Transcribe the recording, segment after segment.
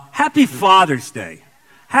Happy Father's Day.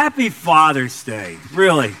 Happy Father's Day,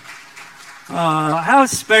 really. How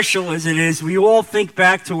special as it is, we all think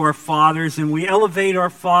back to our fathers and we elevate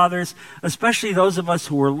our fathers, especially those of us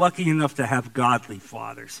who were lucky enough to have godly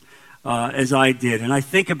fathers, as I did. And I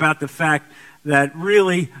think about the fact that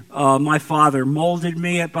really my father molded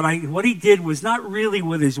me, but what he did was not really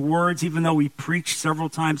with his words, even though he preached several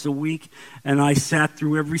times a week, and I sat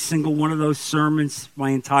through every single one of those sermons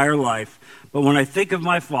my entire life. But when I think of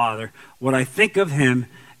my father, what I think of him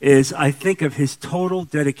is I think of his total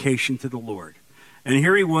dedication to the Lord. And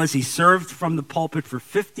here he was, he served from the pulpit for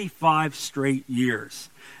 55 straight years,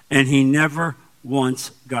 and he never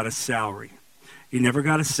once got a salary. He never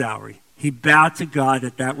got a salary. He bowed to God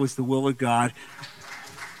that was the will of God.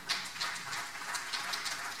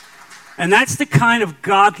 And that's the kind of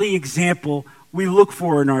godly example we look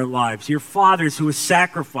for in our lives. Your fathers who have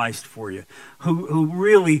sacrificed for you, who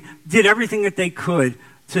really did everything that they could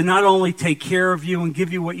to not only take care of you and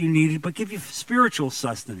give you what you needed, but give you spiritual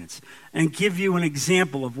sustenance and give you an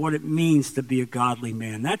example of what it means to be a godly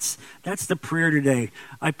man. That's the prayer today.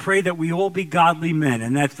 I pray that we all be godly men,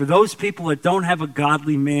 and that for those people that don't have a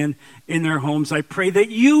godly man in their homes, I pray that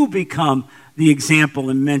you become the example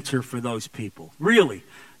and mentor for those people. Really,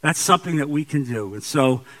 that's something that we can do. And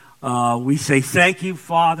so we say thank you,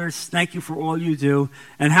 fathers. Thank you for all you do.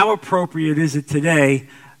 And how appropriate is it today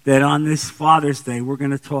that on this Father's Day, we're going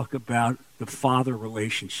to talk about the father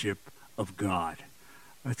relationship of God.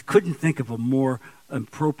 I couldn't think of a more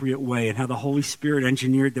appropriate way, and how the Holy Spirit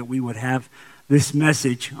engineered that we would have this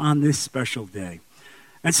message on this special day.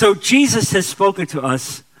 And so Jesus has spoken to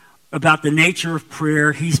us about the nature of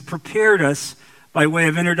prayer. He's prepared us by way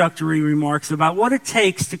of introductory remarks about what it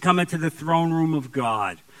takes to come into the throne room of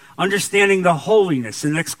God, understanding the holiness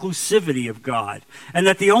and exclusivity of God, and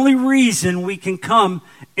that the only reason we can come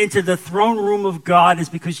into the throne room of God is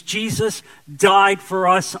because Jesus died for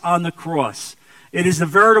us on the cross. It is the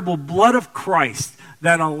veritable blood of Christ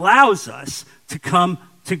that allows us to come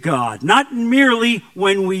to God, not merely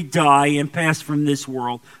when we die and pass from this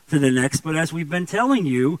world to the next, but as we've been telling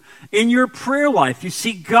you, in your prayer life. You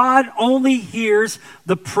see, God only hears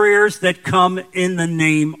the prayers that come in the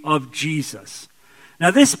name of Jesus. Now,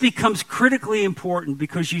 this becomes critically important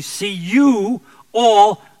because you see, you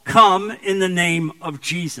all come in the name of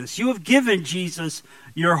Jesus. You have given Jesus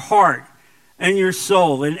your heart and your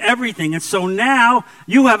soul and everything. And so now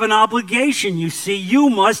you have an obligation. You see, you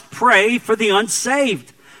must pray for the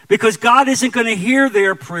unsaved, because God isn't going to hear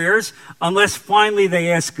their prayers unless finally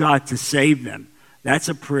they ask God to save them. That's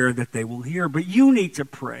a prayer that they will hear. But you need to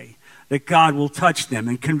pray that God will touch them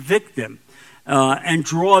and convict them and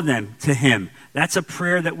draw them to him. That's a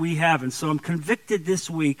prayer that we have. And so I'm convicted this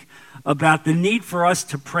week about the need for us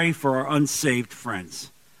to pray for our unsaved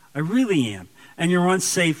friends. I really am. And your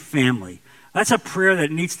unsaved family. That's a prayer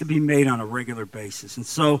that needs to be made on a regular basis. And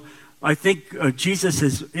so I think Jesus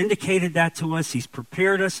has indicated that to us. He's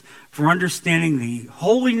prepared us for understanding the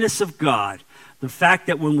holiness of God. The fact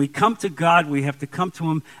that when we come to God, we have to come to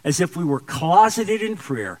him as if we were closeted in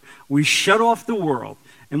prayer. We shut off the world,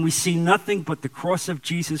 and we see nothing but the cross of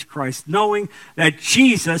Jesus Christ, knowing that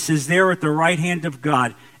Jesus is there at the right hand of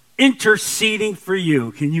God, interceding for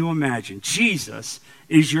you. Can you imagine? Jesus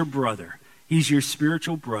is your brother. He's your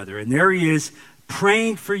spiritual brother. And there he is,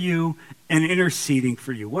 praying for you and interceding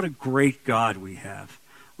for you. What a great God we have.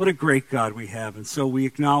 What a great God we have. And so we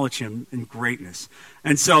acknowledge him in greatness.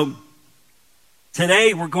 And so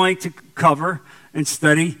today we're going to cover and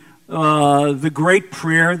study the great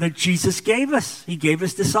prayer that Jesus gave us. He gave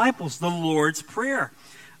his disciples the Lord's Prayer.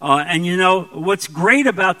 And you know, what's great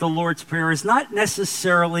about the Lord's Prayer is not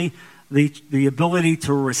necessarily the ability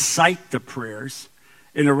to recite the prayers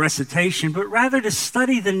in a recitation, but rather to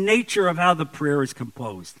study the nature of how the prayer is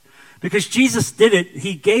composed. Because Jesus did it,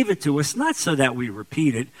 he gave it to us, not so that we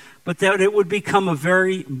repeat it, but that it would become a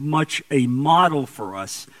very much a model for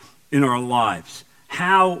us in our lives.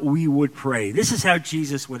 How we would pray. This is how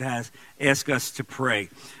Jesus would ask us to pray.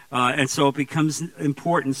 And so it becomes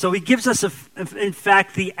important. So he gives us, in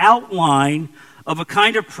fact, the outline of a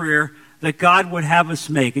kind of prayer that God would have us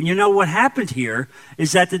make. And you know what happened here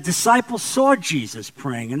is that the disciples saw Jesus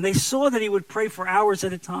praying, and they saw that he would pray for hours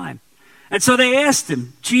at a time. And so they asked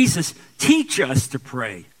him, Jesus, teach us to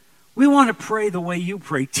pray. We want to pray the way you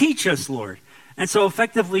pray. Teach us, Lord. And so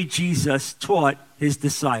effectively Jesus taught his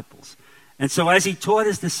disciples. And so as he taught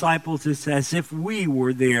his disciples, it's as if we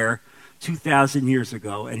were there 2,000 years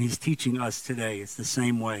ago, and he's teaching us today. It's the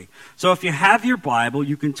same way. So if you have your Bible,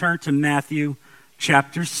 you can turn to Matthew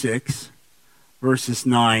chapter 6, verses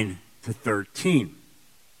 9 to 13.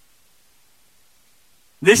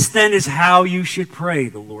 This then is how you should pray,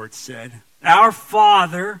 the Lord said. Our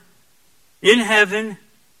Father in heaven,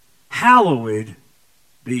 hallowed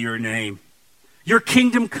be your name. Your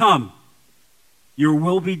kingdom come. Your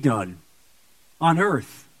will be done on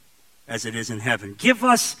earth as it is in heaven. Give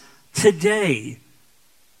us today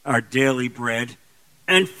our daily bread,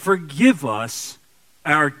 and forgive us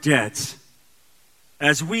our debts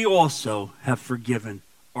as we also have forgiven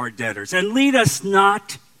our debtors. And lead us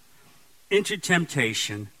not into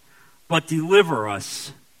temptation, but deliver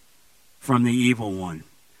us from the evil one.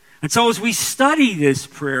 And so as we study this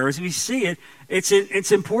prayer, as we see it,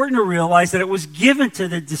 it's important to realize that it was given to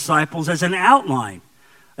the disciples as an outline,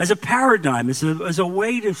 as a paradigm, as a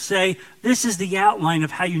way to say, this is the outline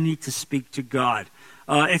of how you need to speak to God.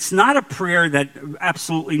 It's not a prayer that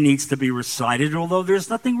absolutely needs to be recited, although there's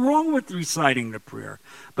nothing wrong with reciting the prayer.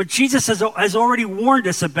 But Jesus has already warned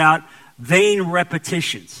us about vain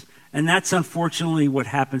repetitions. And that's unfortunately what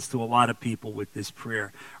happens to a lot of people with this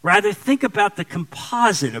prayer. Rather, think about the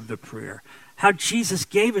composite of the prayer, how Jesus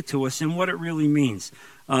gave it to us and what it really means.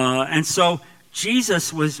 And so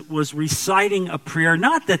Jesus was reciting a prayer,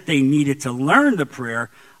 not that they needed to learn the prayer,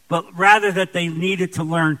 but rather that they needed to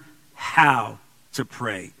learn how to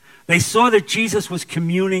pray. They saw that Jesus was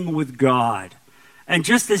communing with God. And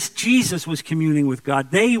just as Jesus was communing with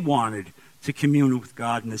God, they wanted to commune with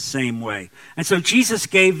God in the same way. And so Jesus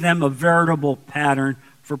gave them a veritable pattern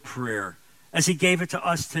for prayer, as he gave it to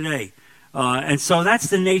us today. And so that's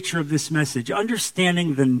the nature of this message,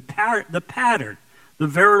 understanding the pattern, the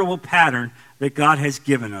veritable pattern that God has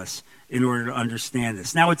given us in order to understand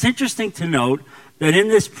this. Now, it's interesting to note that in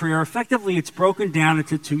this prayer, effectively, it's broken down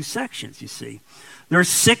into two sections, you see. There are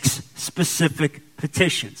 6 specific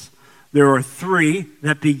petitions. There are 3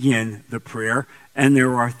 that begin the prayer, and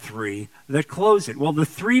there are 3 that close it. Well, the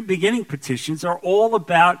 3 beginning petitions are all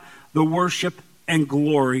about the worship and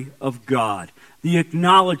glory of God, the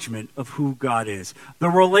acknowledgement of who God is, the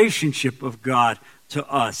relationship of God to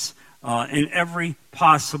us in every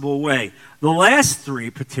possible way. The last 3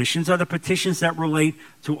 petitions are the petitions that relate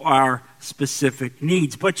to our specific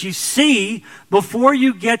needs. But you see, before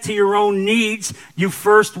you get to your own needs, you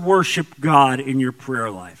first worship God in your prayer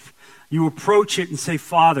life. You approach it and say,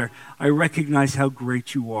 Father, I recognize how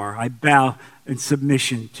great you are. I bow in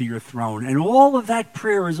submission to your throne. And all of that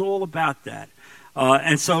prayer is all about that.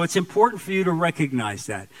 And so it's important for you to recognize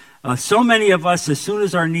that. So many of us, as soon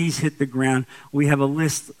as our knees hit the ground, we have a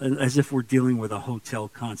list as if we're dealing with a hotel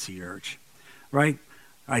concierge, right?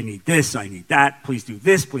 I need this, I need that, please do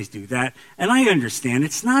this, please do that. And I understand,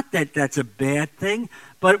 it's not that that's a bad thing,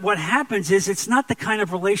 but what happens is it's not the kind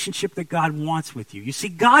of relationship that God wants with you. You see,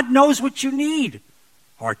 God knows what you need.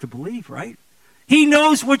 Hard to believe, right? He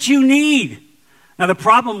knows what you need. Now, the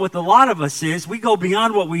problem with a lot of us is we go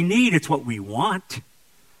beyond what we need, it's what we want.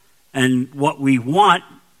 And what we want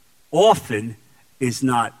often is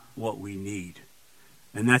not what we need.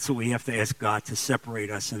 And that's what we have to ask God to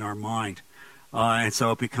separate us in our mind. And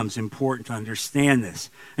so it becomes important to understand this.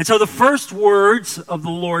 And so the first words of the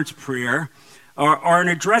Lord's Prayer are an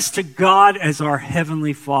address to God as our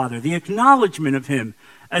Heavenly Father, the acknowledgement of Him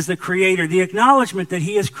as the Creator, the acknowledgement that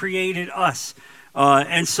He has created us.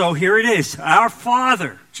 And so here it is. Our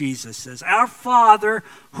Father, Jesus says, our Father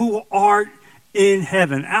who art in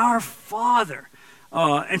heaven, our Father.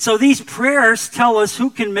 And so these prayers tell us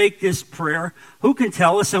who can make this prayer, who can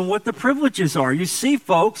tell us, and what the privileges are. You see,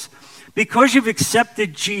 folks, because you've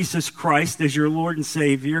accepted Jesus Christ as your Lord and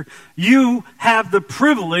Savior, you have the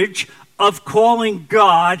privilege of calling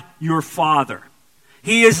God your Father.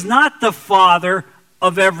 He is not the Father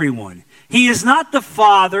of everyone. He is not the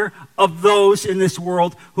Father of those in this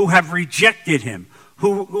world who have rejected Him,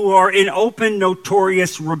 who are in open,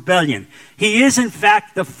 notorious rebellion. He is, in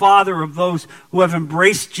fact, the Father of those who have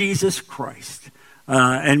embraced Jesus Christ.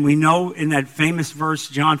 And we know in that famous verse,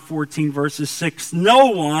 John 14, verses 6, no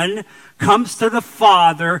one comes to the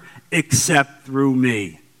Father except through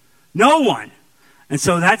me. No one. And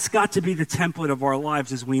so that's got to be the template of our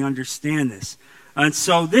lives as we understand this. And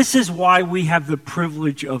so this is why we have the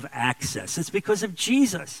privilege of access. It's because of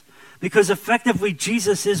Jesus. Because effectively,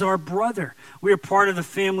 Jesus is our brother. We are part of the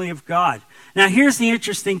family of God. Now, here's the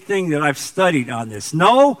interesting thing that I've studied on this.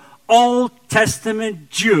 No Old Testament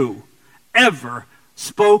Jew ever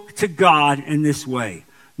spoke to God in this way.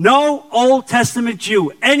 No Old Testament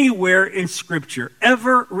Jew anywhere in Scripture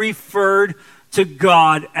ever referred to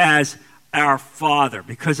God as our Father.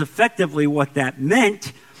 Because effectively what that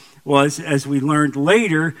meant was, as we learned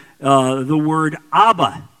later, the word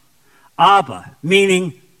Abba. Abba,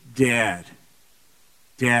 meaning Dad.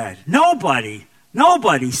 Dad. Nobody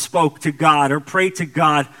Nobody spoke to God or prayed to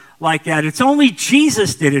God like that. It's only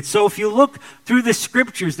Jesus did it. So if you look through the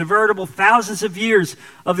scriptures, the veritable thousands of years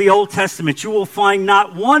of the Old Testament, you will find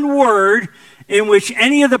not one word in which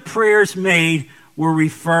any of the prayers made were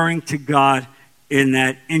referring to God in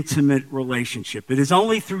that intimate relationship. It is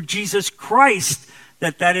only through Jesus Christ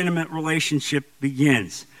that intimate relationship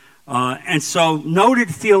begins. And so noted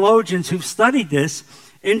theologians who've studied this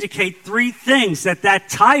indicate three things: that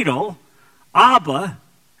title, Abba,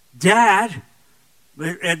 Dad,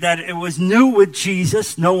 that it was new with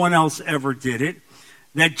Jesus. No one else ever did it.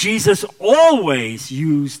 That Jesus always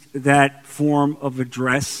used that form of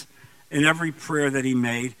address in every prayer that he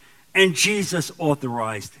made. And Jesus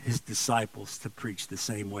authorized his disciples to preach the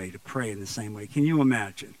same way, to pray in the same way. Can you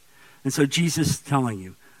imagine? And so Jesus is telling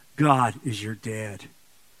you, God is your dad.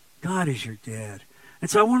 God is your dad. And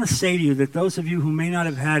so I want to say to you that those of you who may not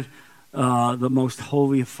have had the most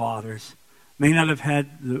holy of fathers, may not have had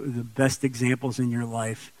the best examples in your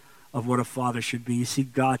life of what a father should be, you see,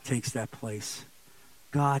 God takes that place.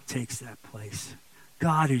 God takes that place.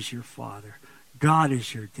 God is your father. God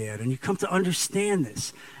is your dad. And you come to understand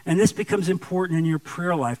this. And this becomes important in your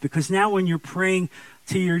prayer life, because now when you're praying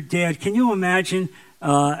to your dad, can you imagine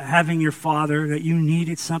having your father, that you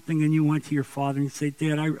needed something and you went to your father and you say,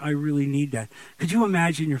 Dad, I really need that. Could you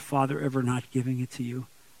imagine your father ever not giving it to you?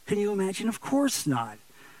 Can you imagine? Of course not.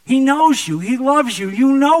 He knows you. He loves you.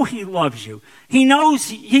 You know he loves you. He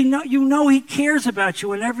knows, you know he cares about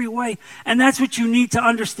you in every way. And that's what you need to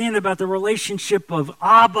understand about the relationship of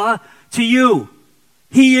Abba to you.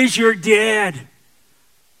 He is your dad.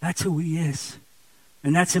 That's who he is.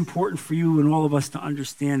 And that's important for you and all of us to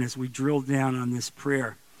understand as we drill down on this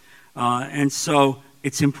prayer. And so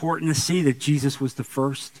it's important to see that Jesus was the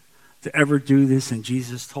first to ever do this, and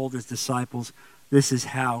Jesus told his disciples, this is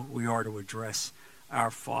how we are to address our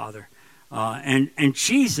Father. And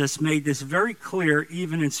Jesus made this very clear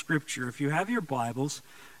even in Scripture. If you have your Bibles,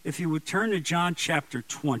 if you would turn to John chapter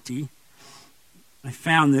 20. I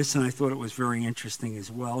found this and I thought it was very interesting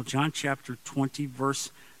as well. John chapter 20,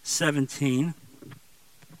 verse 17.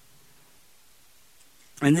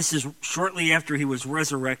 And this is shortly after he was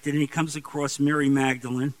resurrected, and he comes across Mary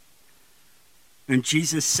Magdalene. And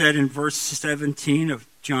Jesus said in verse 17 of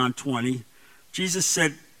John 20, Jesus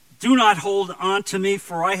said, do not hold on to me,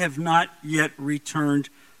 for I have not yet returned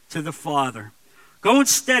to the Father. Go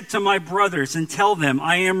instead to my brothers and tell them,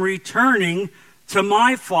 I am returning to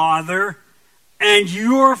my Father and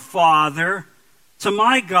your Father, to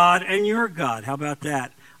my God and your God. How about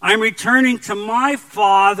that? I'm returning to my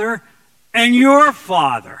Father and your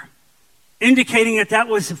Father, indicating that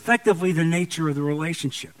was effectively the nature of the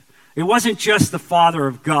relationship. It wasn't just the Father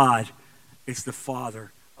of God, it's the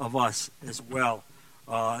Father of us as well.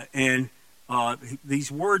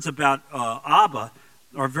 These words about Abba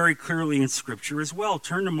are very clearly in Scripture as well.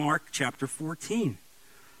 Turn to Mark chapter 14,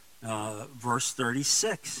 verse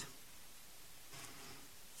 36.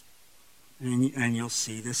 And you'll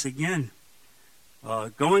see this again.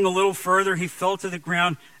 Going a little further, he fell to the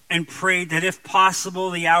ground and prayed that if possible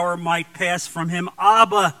the hour might pass from him.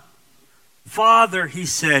 Abba, Father, he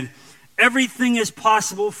said, everything is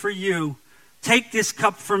possible for you. Take this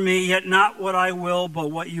cup from me, yet not what I will,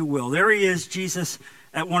 but what you will. There he is, Jesus,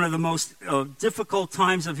 at one of the most difficult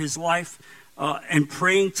times of his life, and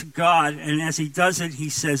praying to God. And as he does it, he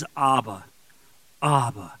says, Abba,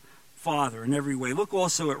 Abba, Father, in every way. Look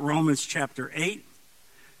also at Romans chapter 8,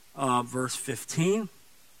 verse 15.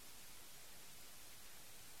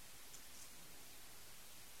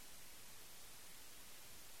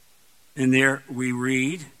 And there we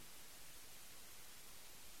read,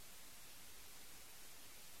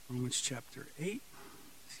 Romans chapter 8,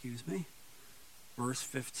 verse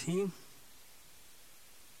 15.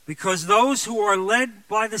 Because those who are led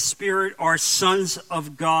by the Spirit are sons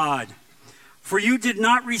of God. For you did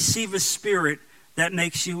not receive a spirit that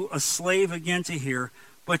makes you a slave again to fear,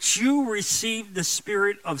 but you received the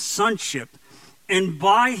spirit of sonship, and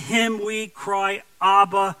by him we cry,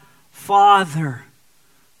 Abba, Father.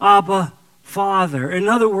 Abba, Father. In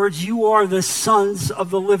other words, you are the sons of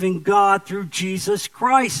the living God through Jesus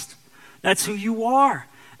Christ. That's who you are.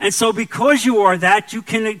 And so because you are that, you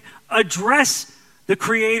can address the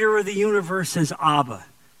creator of the universe as Abba,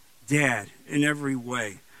 Dad, in every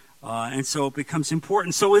way. And so it becomes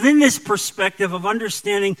important. So within this perspective of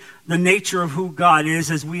understanding the nature of who God is,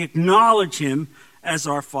 as we acknowledge him as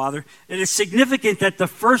our Father, it is significant that the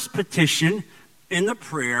first petition in the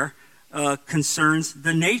prayer concerns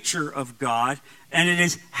the nature of God, and it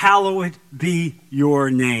is, hallowed be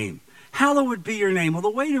your name. Hallowed be your name. Well, the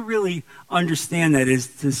way to really understand that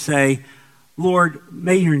is to say, Lord,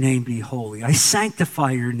 may your name be holy. I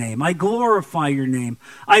sanctify your name. I glorify your name.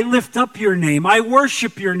 I lift up your name. I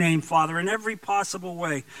worship your name, Father, in every possible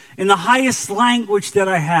way. In the highest language that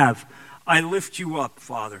I have, I lift you up,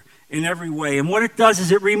 Father, in every way. And what it does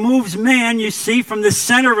is it removes man, you see, from the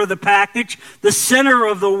center of the package, the center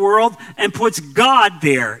of the world, and puts God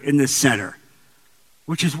there in the center,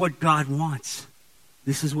 which is what God wants.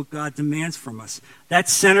 This is what God demands from us. That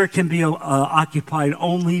center can be occupied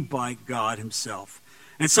only by God himself.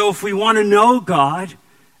 And so if we want to know God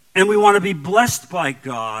and we want to be blessed by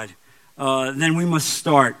God, then we must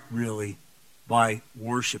start, really, by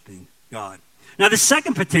worshiping God. Now, the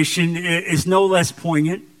second petition is no less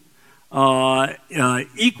poignant,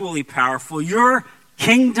 equally powerful. Your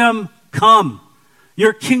kingdom come.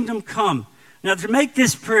 Your kingdom come. Now, to make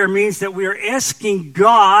this prayer means that we are asking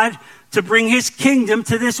God to bring his kingdom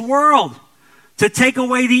to this world, to take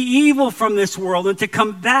away the evil from this world and to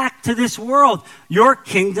come back to this world. Your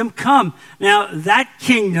kingdom come. Now, that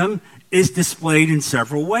kingdom is displayed in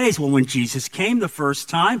several ways. Well, when Jesus came the first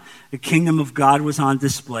time, the kingdom of God was on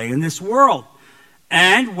display in this world.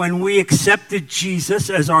 And when we accepted Jesus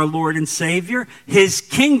as our Lord and Savior, his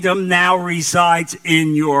kingdom now resides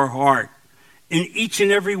in your heart. In each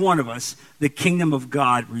and every one of us, the kingdom of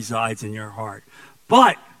God resides in your heart.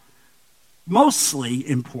 But mostly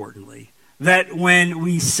importantly, that when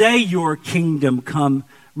we say your kingdom come,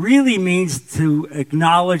 really means to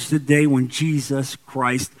acknowledge the day when Jesus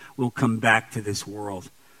Christ will come back to this world.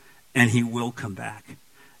 And he will come back.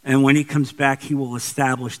 And when he comes back, he will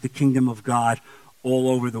establish the kingdom of God all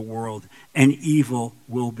over the world. And evil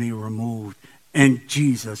will be removed. And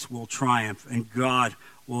Jesus will triumph. And God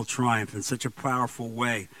will triumph in such a powerful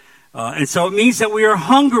way. And so it means that we are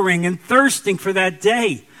hungering and thirsting for that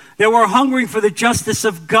day. That we're hungering for the justice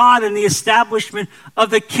of God and the establishment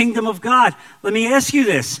of the kingdom of God. Let me ask you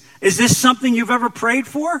this. Is this something you've ever prayed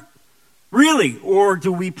for? Really? Or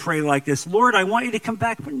do we pray like this? Lord, I want you to come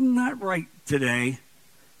back, but not right today.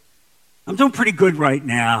 I'm doing pretty good right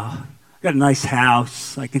now. I've got a nice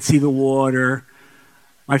house. I can see the water.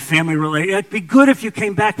 My family really, it'd be good if you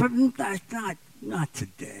came back, but not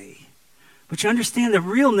today. But you understand the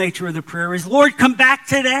real nature of the prayer is, Lord, come back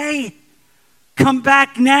today. Come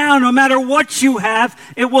back now. No matter what you have,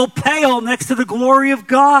 it will pale next to the glory of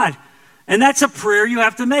God. And that's a prayer you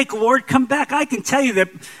have to make. Lord, come back. I can tell you that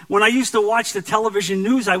when I used to watch the television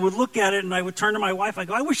news, I would look at it and I would turn to my wife. I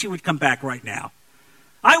go, I wish he would come back right now.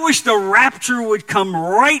 I wish the rapture would come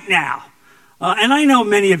right now. And I know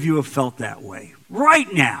many of you have felt that way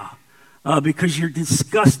right now because you're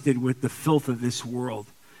disgusted with the filth of this world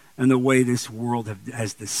and the way this world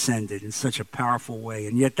has descended in such a powerful way.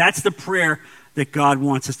 And yet that's the prayer that God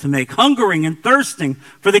wants us to make, hungering and thirsting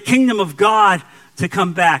for the kingdom of God to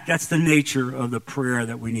come back. That's the nature of the prayer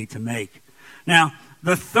that we need to make. Now,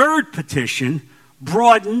 the third petition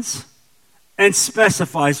broadens and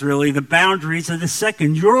specifies really the boundaries of the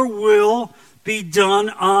second. Your will be done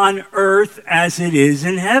on earth as it is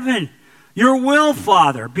in heaven. Your will,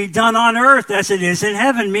 Father, be done on earth as it is in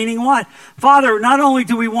heaven. Meaning what? Father, not only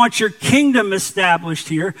do we want your kingdom established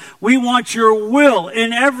here, we want your will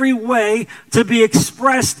in every way to be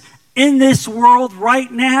expressed in this world right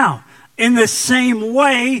now, in the same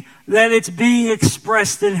way that it's being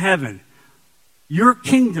expressed in heaven. Your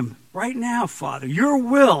kingdom right now, Father, your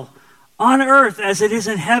will on earth as it is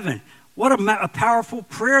in heaven. What a powerful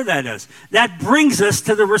prayer that is. That brings us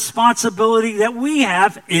to the responsibility that we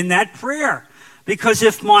have in that prayer. Because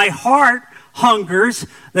if my heart hungers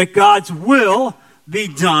that God's will be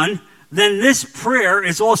done, then this prayer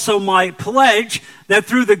is also my pledge that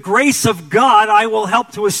through the grace of God, I will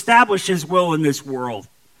help to establish his will in this world.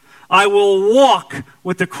 I will walk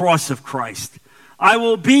with the cross of Christ. I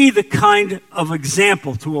will be the kind of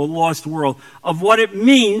example to a lost world of what it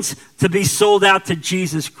means to be sold out to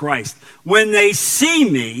Jesus Christ. When they see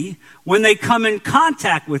me, when they come in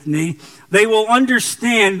contact with me, they will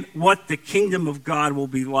understand what the kingdom of God will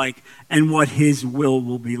be like and what his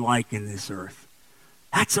will be like in this earth.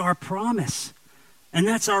 That's our promise. And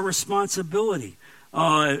that's our responsibility.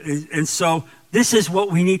 And so this is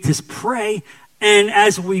what we need to pray. And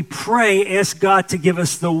as we pray, ask God to give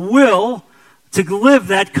us the will to live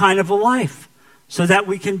that kind of a life so that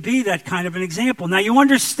we can be that kind of an example. Now, you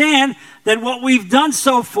understand that what we've done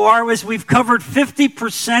so far is we've covered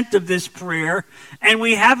 50% of this prayer, and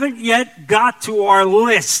we haven't yet got to our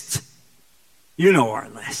list. You know our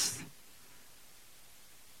list.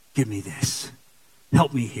 Give me this.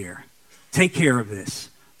 Help me here. Take care of this.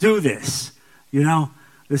 Do this. You know,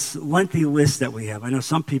 this lengthy list that we have. I know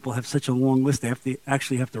some people have such a long list, they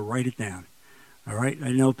actually have to write it down. All right?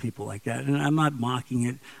 I know people like that, and I'm not mocking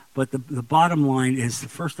it, but the bottom line is to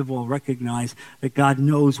first of all recognize that God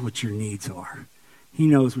knows what your needs are. He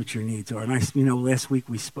knows what your needs are. And last week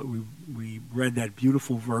we read that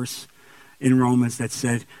beautiful verse in Romans that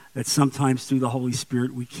said that sometimes through the Holy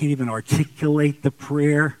Spirit we can't even articulate the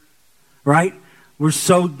prayer, right? We're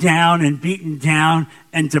so down and beaten down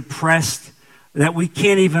and depressed that we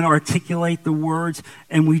can't even articulate the words,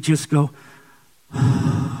 and we just go,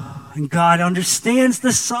 and God understands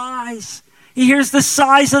the sighs. He hears the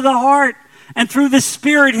sighs of the heart, and through the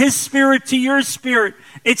Spirit, His Spirit to your spirit,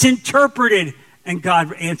 it's interpreted, and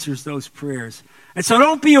God answers those prayers. And so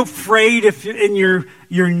don't be afraid if in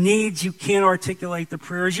your needs you can't articulate the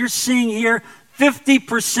prayers. You're seeing here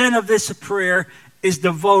 50% of this prayer is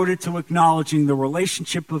devoted to acknowledging the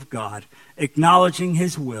relationship of God, acknowledging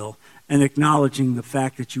His will, and acknowledging the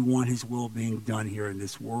fact that you want His will being done here in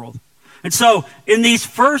this world. And so in these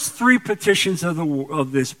first three petitions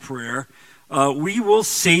of this prayer, we will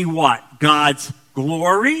see what? God's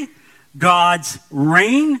glory, God's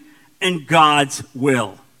reign, and God's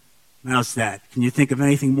will. How's that? Can you think of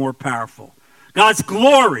anything more powerful? God's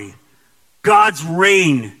glory, God's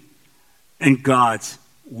reign, and God's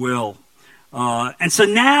will. And so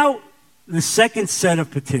now the second set of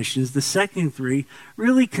petitions, the second three,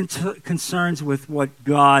 really concerns with what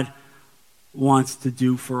God wants to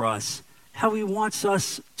do for us. How He wants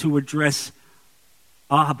us to address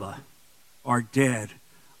Abba, our dad,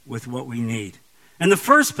 with what we need. And the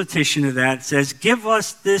first petition of that says, give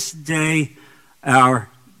us this day our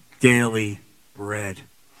daily bread.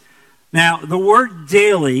 Now, the word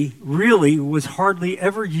daily really was hardly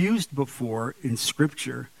ever used before in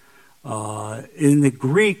Scripture. In the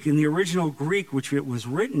Greek, in the original Greek, which it was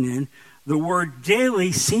written in, the word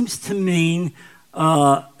daily seems to mean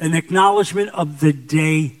an acknowledgement of the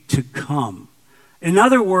day to come. In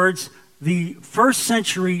other words, the first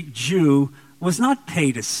century Jew was not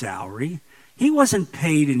paid a salary. He wasn't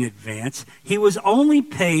paid in advance. He was only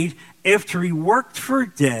paid after he worked for a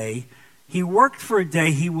day. He worked for a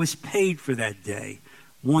day, he was paid for that day,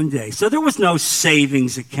 one day. So there was no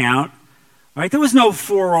savings account, right? There was no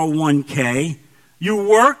 401k. You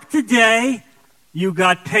worked a day, you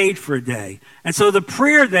got paid for a day. And so the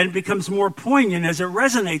prayer then becomes more poignant as it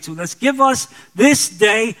resonates with us. Give us this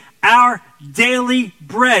day our daily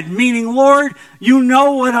bread, meaning, Lord, you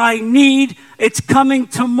know what I need. It's coming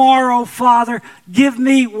tomorrow, Father. Give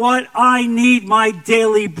me what I need, my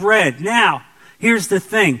daily bread. Now, here's the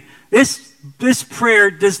thing. This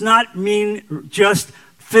prayer does not mean just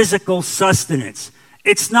physical sustenance.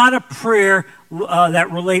 It's not a prayer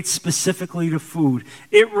that relates specifically to food.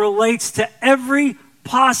 It relates to every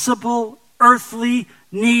possible earthly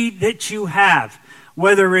need that you have,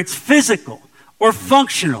 whether it's physical or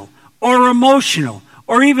functional or emotional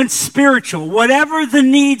or even spiritual. Whatever the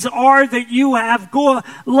needs are that you have, go,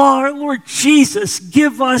 Lord Jesus,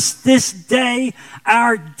 give us this day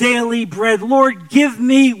our daily bread. Lord, give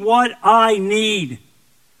me what I need.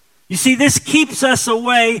 You see, this keeps us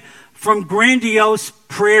away from grandiose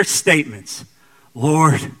prayer statements.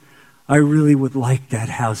 Lord, I really would like that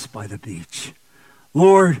house by the beach.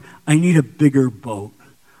 Lord, I need a bigger boat.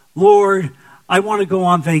 Lord, I want to go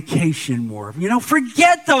on vacation more.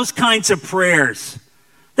 Forget those kinds of prayers.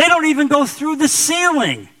 They don't even go through the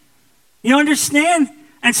ceiling. You understand?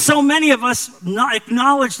 And so many of us not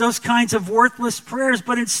acknowledge those kinds of worthless prayers,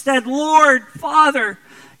 but instead, Lord, Father,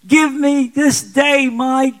 give me this day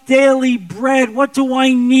my daily bread. What do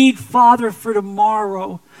I need, Father, for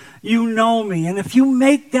tomorrow? You know me. And if you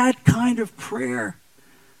make that kind of prayer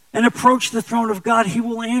and approach the throne of God, He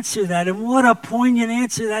will answer that. And what a poignant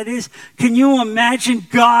answer that is. Can you imagine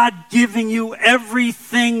God giving you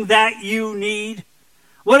everything that you need?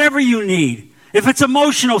 Whatever you need. If it's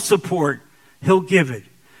emotional support, He'll give it.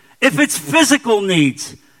 If it's physical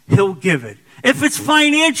needs, He'll give it. If it's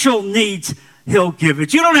financial needs, He'll give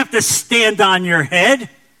it. You don't have to stand on your head.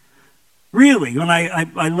 Really, when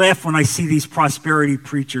I laugh when I see these prosperity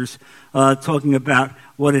preachers talking about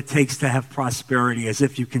what it takes to have prosperity, as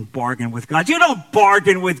if you can bargain with God. You don't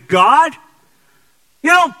bargain with God.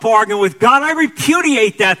 You don't bargain with God. I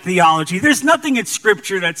repudiate that theology. There's nothing in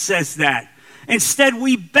Scripture that says that. Instead,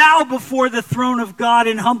 we bow before the throne of God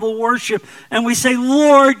in humble worship, and we say,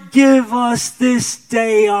 Lord, give us this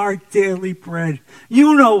day our daily bread.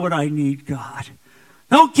 You know what I need, God.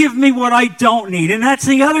 Don't give me what I don't need. And that's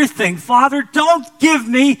the other thing. Father, don't give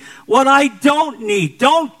me what I don't need.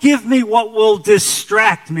 Don't give me what will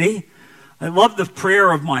distract me. I love the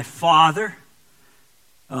prayer of my father,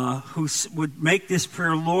 who would make this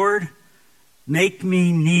prayer, Lord, make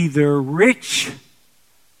me neither rich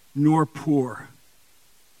nor poor.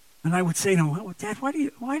 And I would say to him, well, Dad, why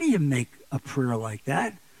do you make a prayer like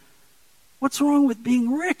that? What's wrong with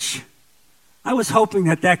being rich? I was hoping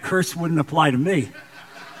that curse wouldn't apply to me.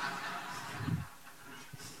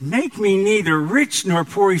 Make me neither rich nor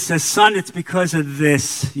poor. He says, son, it's because of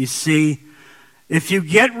this. You see, if you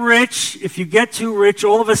get rich, if you get too rich,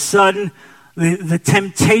 all of a sudden, the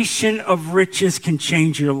temptation of riches can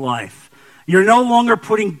change your life. You're no longer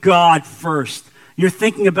putting God first. You're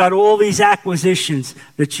thinking about all these acquisitions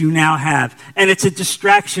that you now have, and it's a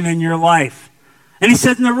distraction in your life. And he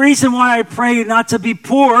said, and the reason why I pray not to be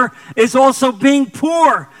poor is also being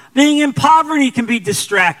poor. Being in poverty can be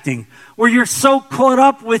distracting, where you're so caught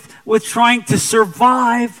up with trying to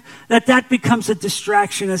survive that becomes a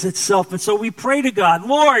distraction as itself. And so we pray to God,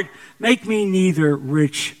 Lord, make me neither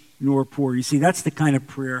rich nor poor. You see, that's the kind of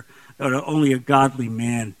prayer that only a godly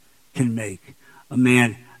man can make. A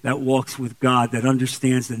man that walks with God, that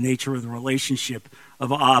understands the nature of the relationship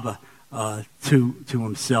of Abba to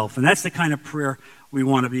himself. And that's the kind of prayer we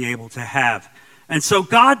want to be able to have. And so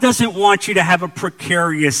God doesn't want you to have a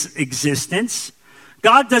precarious existence.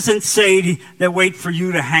 God doesn't say that wait for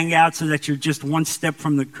you to hang out so that you're just one step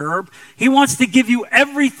from the curb. He wants to give you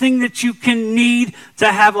everything that you can need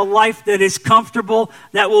to have a life that is comfortable,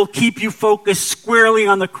 that will keep you focused squarely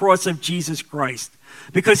on the cross of Jesus Christ.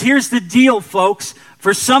 Because here's the deal, folks.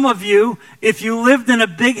 For some of you, if you lived in a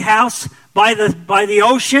big house by the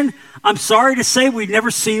ocean, I'm sorry to say we'd never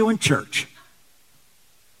see you in church.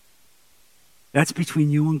 That's between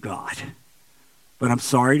you and God. But I'm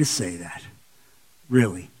sorry to say that.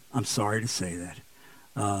 Really, I'm sorry to say that.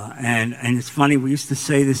 And it's funny, we used to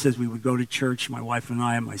say this as we would go to church, my wife and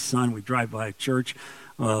I and my son, we'd drive by a church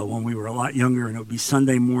when we were a lot younger, and it would be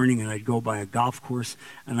Sunday morning, and I'd go by a golf course,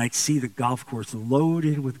 and I'd see the golf course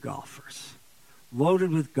loaded with golfers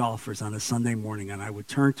on a Sunday morning, and I would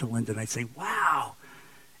turn to Linda and I'd say, wow,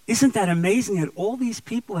 isn't that amazing that all these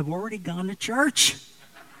people have already gone to church?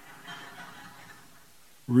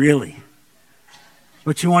 Really?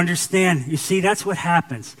 But you understand, you see, that's what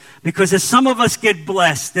happens. Because as some of us get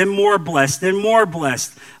blessed, and more blessed, and more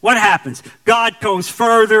blessed, what happens? God goes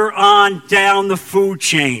further on down the food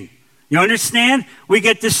chain. You understand? We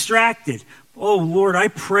get distracted. Oh, Lord, I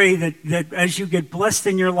pray that as you get blessed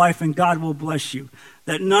in your life, and God will bless you,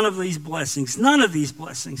 that none of these blessings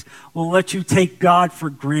will let you take God for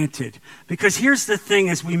granted. Because here's the thing,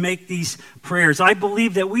 as we make these prayers, I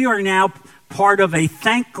believe that we are now part of a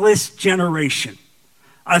thankless generation.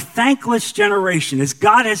 A thankless generation, as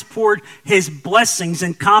God has poured his blessings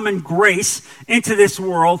and common grace into this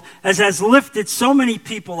world, as has lifted so many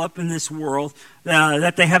people up in this world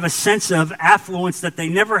that they have a sense of affluence that they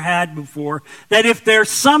never had before, that if they're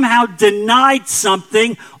somehow denied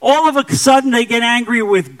something, all of a sudden they get angry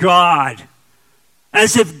with God,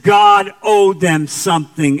 as if God owed them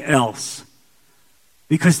something else.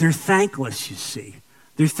 Because they're thankless, you see.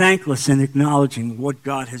 They're thankless in acknowledging what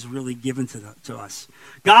God has really given to us.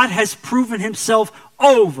 God has proven himself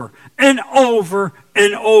over and over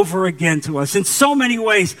and over again to us in so many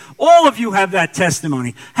ways. All of you have that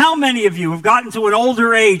testimony. How many of you have gotten to an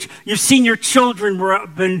older age? You've seen your children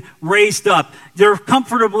been raised up. They're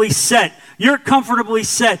comfortably set. You're comfortably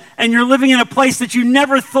set. And you're living in a place that you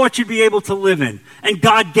never thought you'd be able to live in. And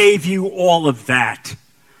God gave you all of that.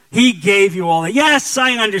 He gave you all that. Yes,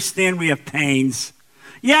 I understand we have pains.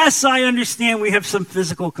 Yes, I understand we have some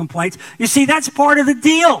physical complaints. You see, that's part of the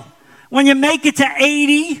deal. When you make it to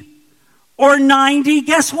 80 or 90,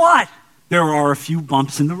 guess what? There are a few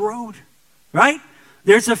bumps in the road, right?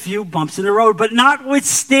 There's a few bumps in the road, but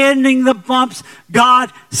notwithstanding the bumps,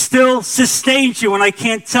 God still sustains you. And I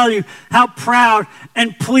can't tell you how proud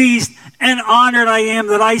and pleased and honored I am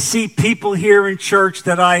that I see people here in church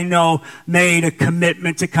that I know made a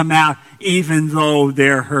commitment to come out even though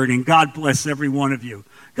they're hurting. God bless every one of you.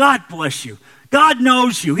 God bless you. God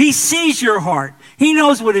knows you. He sees your heart. He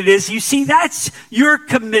knows what it is. You see, that's your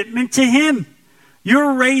commitment to him.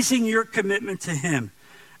 You're raising your commitment to him.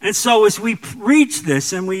 And so as we reach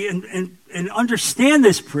this and we and understand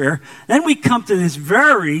this prayer, then we come to this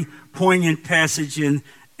very poignant passage in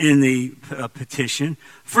the petition.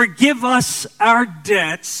 Forgive us our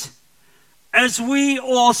debts as we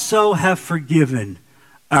also have forgiven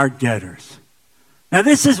our debtors. Now,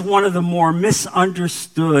 this is one of the more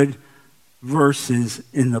misunderstood verses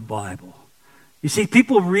in the Bible. You see,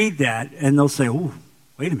 people read that and they'll say, oh,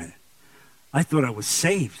 wait a minute. I thought I was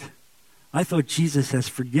saved. I thought Jesus has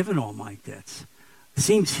forgiven all my debts. It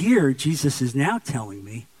seems here Jesus is now telling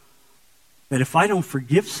me that if I don't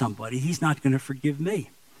forgive somebody, he's not going to forgive me.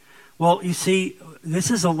 Well, you see, this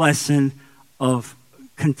is a lesson of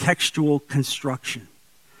contextual construction.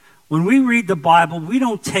 When we read the Bible, we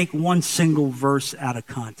don't take one single verse out of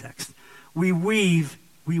context. We weave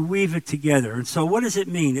it together. And so what does it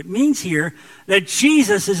mean? It means here that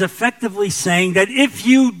Jesus is effectively saying that if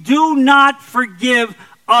you do not forgive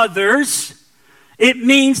others, it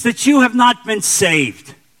means that you have not been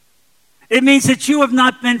saved. It means that you have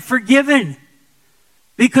not been forgiven.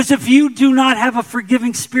 Because if you do not have a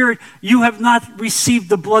forgiving spirit, you have not received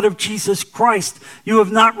the blood of Jesus Christ. You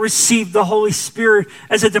have not received the Holy Spirit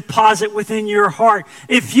as a deposit within your heart.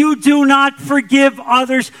 If you do not forgive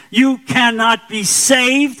others, you cannot be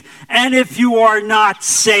saved. And if you are not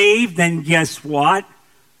saved, then guess what?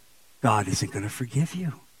 God isn't going to forgive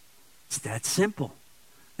you. It's that simple.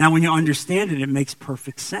 Now, when you understand it, it makes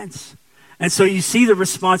perfect sense. And so you see the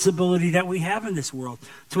responsibility that we have in this world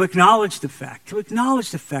to acknowledge the fact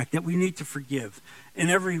that we need to forgive in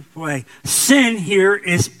every way. Sin here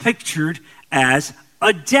is pictured as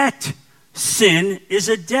a debt. Sin is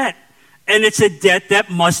a debt. And it's a debt that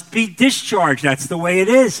must be discharged. That's the way it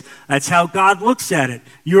is. That's how God looks at it.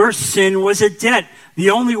 Your sin was a debt. The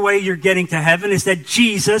only way you're getting to heaven is that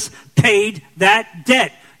Jesus paid that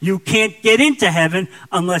debt. You can't get into heaven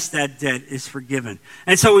unless that debt is forgiven.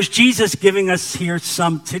 And so is Jesus giving us here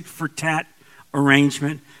some tit-for-tat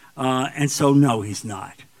arrangement? And so no, he's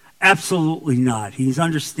not. Absolutely not. He's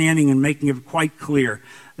understanding and making it quite clear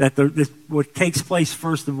that what takes place,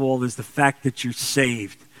 first of all, is the fact that you're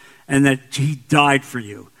saved and that he died for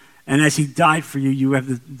you. And as he died for you, you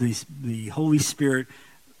have the Holy Spirit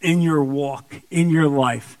in your walk, in your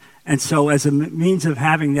life. And so as a means of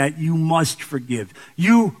having that, you must forgive.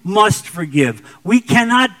 You must forgive. We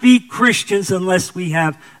cannot be Christians unless we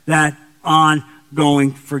have that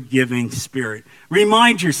ongoing forgiving spirit.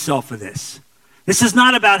 Remind yourself of this. This is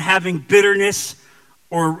not about having bitterness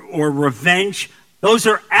or revenge. Those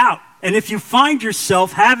are out. And if you find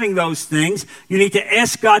yourself having those things, you need to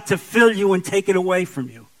ask God to fill you and take it away from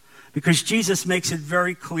you. Because Jesus makes it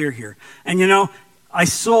very clear here. And you know, I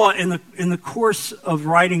saw in the course of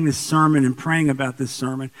writing this sermon and praying about this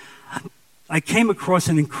sermon, I came across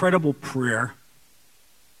an incredible prayer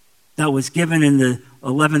that was given in the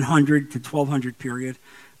 1100 to 1200 period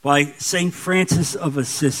by St. Francis of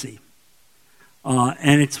Assisi.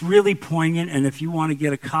 And it's really poignant, and if you want to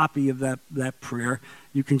get a copy of that prayer,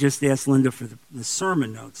 you can just ask Linda for the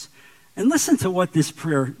sermon notes. And listen to what this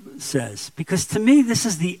prayer says, because to me, this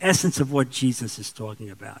is the essence of what Jesus is talking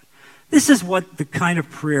about. This is what the kind of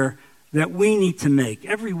prayer that we need to make,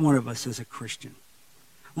 every one of us as a Christian.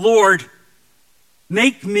 Lord,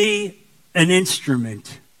 make me an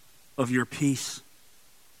instrument of your peace.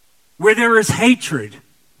 Where there is hatred,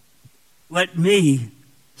 let me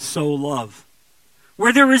sow love.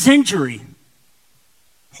 Where there is injury,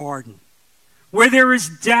 pardon. Where there is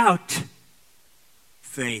doubt,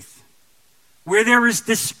 faith. Where there is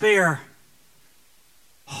despair,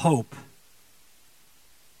 hope.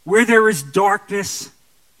 Where there is darkness,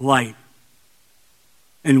 light.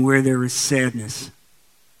 And where there is sadness,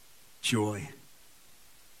 joy.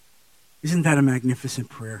 Isn't that a magnificent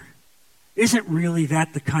prayer? Isn't really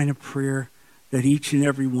that the kind of prayer that each and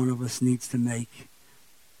every one of us needs to make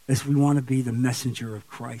as we want to be the messenger of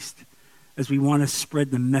Christ, as we want to spread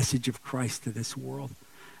the message of Christ to this world?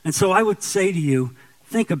 And so I would say to you,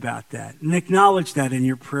 think about that and acknowledge that in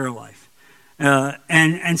your prayer life.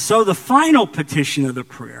 And so the final petition of the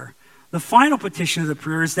prayer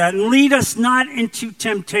is that, and lead us not into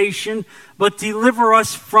temptation, but deliver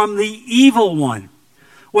us from the evil one.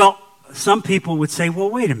 Well, some people would say,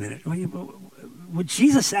 well, wait a minute. Would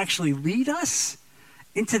Jesus actually lead us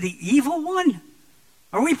into the evil one?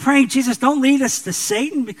 Are we praying, Jesus, don't lead us to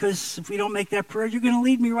Satan, because if we don't make that prayer, you're going to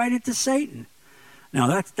lead me right into Satan?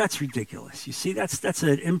 Now, that's ridiculous. You see, that's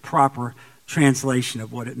an improper translation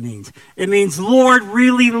of what it means. It means, Lord,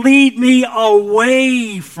 really lead me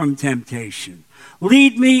away from temptation.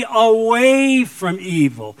 Lead me away from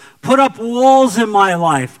evil. Put up walls in my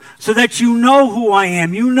life so that you know who I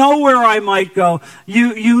am. You know where I might go.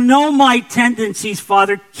 You know my tendencies,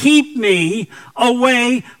 Father. Keep me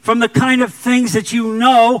away from the kind of things that you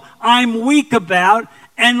know I'm weak about,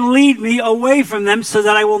 and lead me away from them so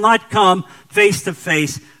that I will not come face to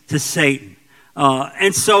face to Satan.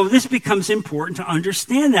 And so this becomes important to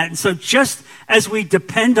understand that. And so just as we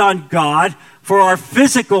depend on God for our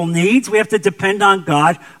physical needs, we have to depend on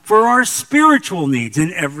God for our spiritual needs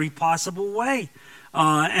in every possible way.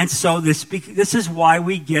 And so this is why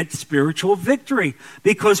we get spiritual victory,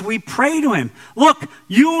 because we pray to him. Look,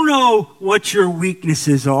 you know what your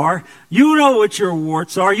weaknesses are. You know what your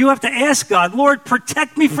warts are. You have to ask God, Lord,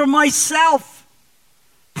 protect me from myself.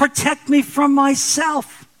 Protect me from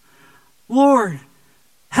myself. Lord,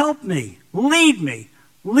 help me, lead me,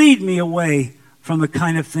 Lead me away from the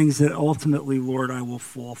kind of things that ultimately, Lord, I will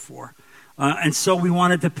fall for. And so we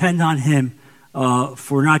want to depend on him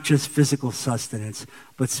for not just physical sustenance,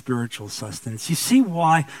 but spiritual sustenance. You see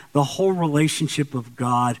why the whole relationship of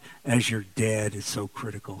God as your dad is so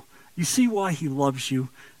critical. You see why he loves you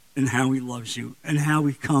and how he loves you and how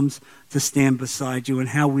he comes to stand beside you and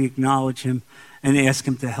how we acknowledge him and ask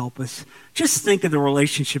him to help us. Just think of the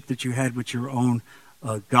relationship that you had with your own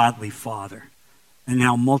godly father and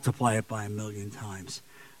now multiply it by 1,000,000 times.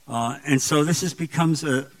 And so this becomes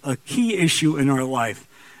a key issue in our life.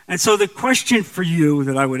 And so the question for you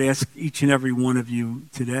that I would ask each and every one of you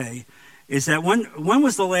today is that when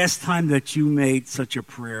was the last time that you made such a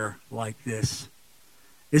prayer like this?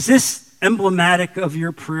 Is this emblematic of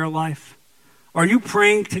your prayer life? Are you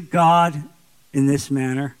praying to God in this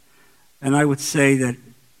manner? And I would say that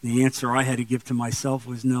the answer I had to give to myself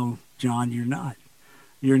was, no, John, you're not.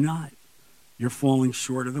 You're not. You're falling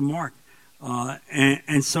short of the mark.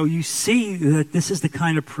 And so you see that this is the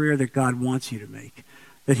kind of prayer that God wants you to make,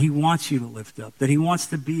 that he wants you to lift up, that he wants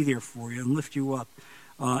to be there for you and lift you up.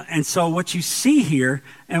 And so what you see here,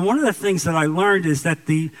 and one of the things that I learned is that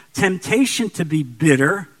the temptation to be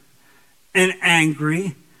bitter and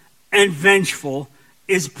angry and vengeful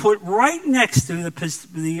is put right next to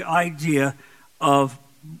the idea of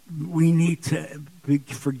we need to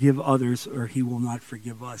forgive others or he will not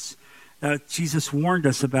forgive us. Jesus warned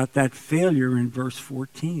us about that failure in verse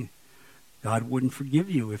 14. God wouldn't forgive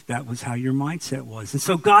you if that was how your mindset was. And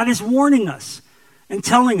so God is warning us and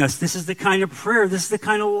telling us this is the kind of prayer, this is the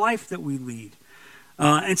kind of life that we lead.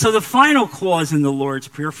 And so the final clause in the Lord's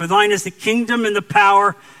Prayer, for thine is the kingdom and the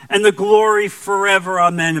power and the glory forever,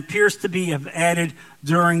 amen, appears to be added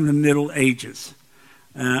during the Middle Ages.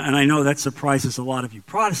 And I know that surprises a lot of you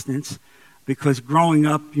Protestants, because growing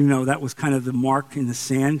up, that was kind of the mark in the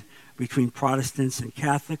sand between Protestants and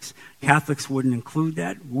Catholics. Catholics wouldn't include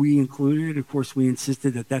that. We included it. Of course, we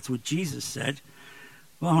insisted that that's what Jesus said.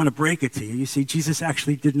 Well, I want to break it to you. You see, Jesus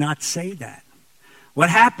actually did not say that. What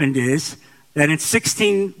happened is that in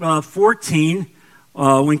 1614,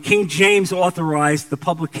 when King James authorized the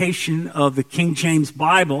publication of the King James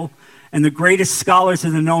Bible, and the greatest scholars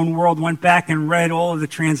of the known world went back and read all of the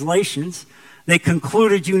translations, they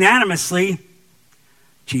concluded unanimously,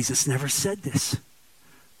 Jesus never said this.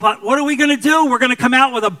 But what are we going to do? We're going to come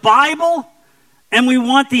out with a Bible, and we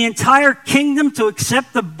want the entire kingdom to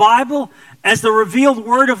accept the Bible as the revealed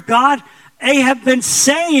word of God. They have been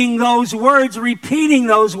saying those words, repeating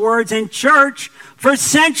those words in church for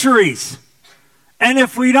centuries. And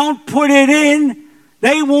if we don't put it in,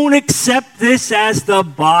 they won't accept this as the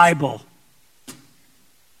Bible.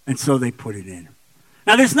 And so they put it in.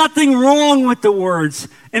 Now, there's nothing wrong with the words.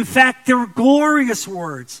 In fact, they're glorious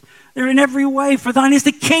words. They're in every way. For thine is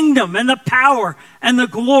the kingdom and the power and the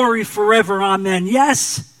glory forever. Amen.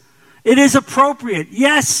 Yes, it is appropriate.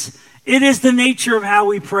 Yes, it is the nature of how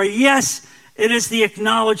we pray. Yes, it is the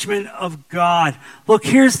acknowledgement of God. Look,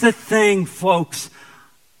 here's the thing, folks.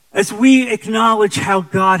 As we acknowledge how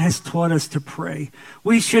God has taught us to pray,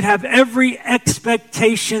 we should have every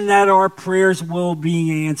expectation that our prayers will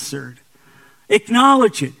be answered.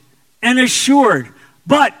 Acknowledge it and assured.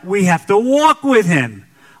 But we have to walk with him.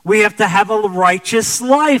 We have to have a righteous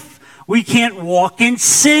life. We can't walk in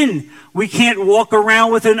sin. We can't walk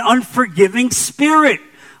around with an unforgiving spirit.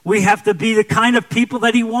 We have to be the kind of people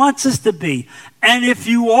that he wants us to be. And if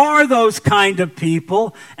you are those kind of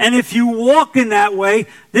people, and if you walk in that way,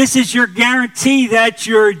 this is your guarantee that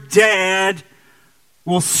your dad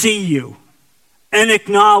will see you and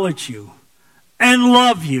acknowledge you and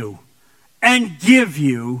love you and give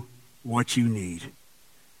you what you need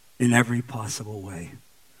in every possible way.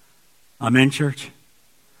 Amen, church?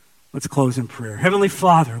 Let's close in prayer. Heavenly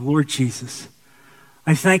Father, Lord Jesus,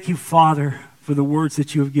 I thank you, Father, for the words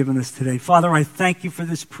that you have given us today. Father, I thank you for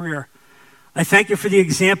this prayer. I thank you for the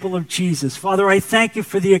example of Jesus. Father, I thank you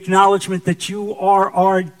for the acknowledgement that you are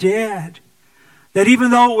our dad. That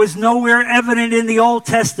even though it was nowhere evident in the Old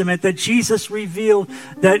Testament, that Jesus revealed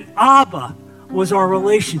that Abba was our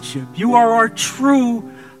relationship. You are our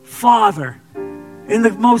true Father in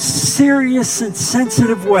the most serious and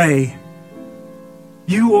sensitive way.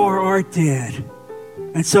 You are our dad.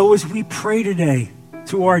 And so as we pray today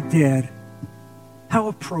to our dad, how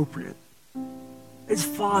appropriate. It's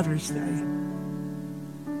Father's Day.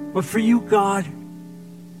 But for you, God,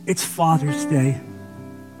 it's Father's Day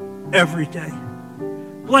every day.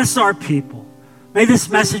 Bless our people. May this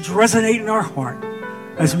message resonate in our heart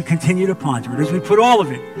as we continue to ponder it, as we put all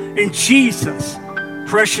of it in Jesus'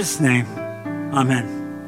 precious name. Amen.